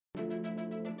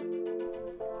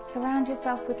Surround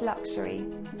yourself with luxury,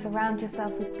 surround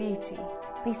yourself with beauty.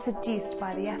 Be seduced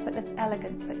by the effortless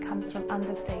elegance that comes from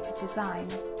understated design.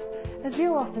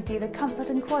 Azure offers you the comfort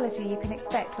and quality you can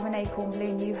expect from an Acorn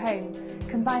Blue new home,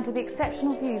 combined with the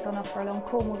exceptional views on offer along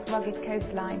Cornwall's rugged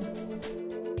coastline.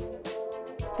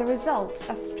 The result,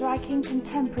 a striking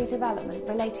contemporary development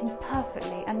relating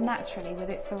perfectly and naturally with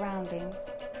its surroundings.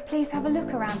 Please have a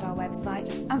look around our website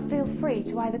and feel free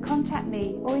to either contact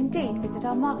me or indeed visit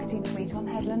our marketing suite on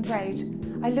Headland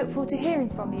Road. I look forward to hearing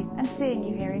from you and seeing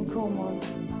you here in Cornwall.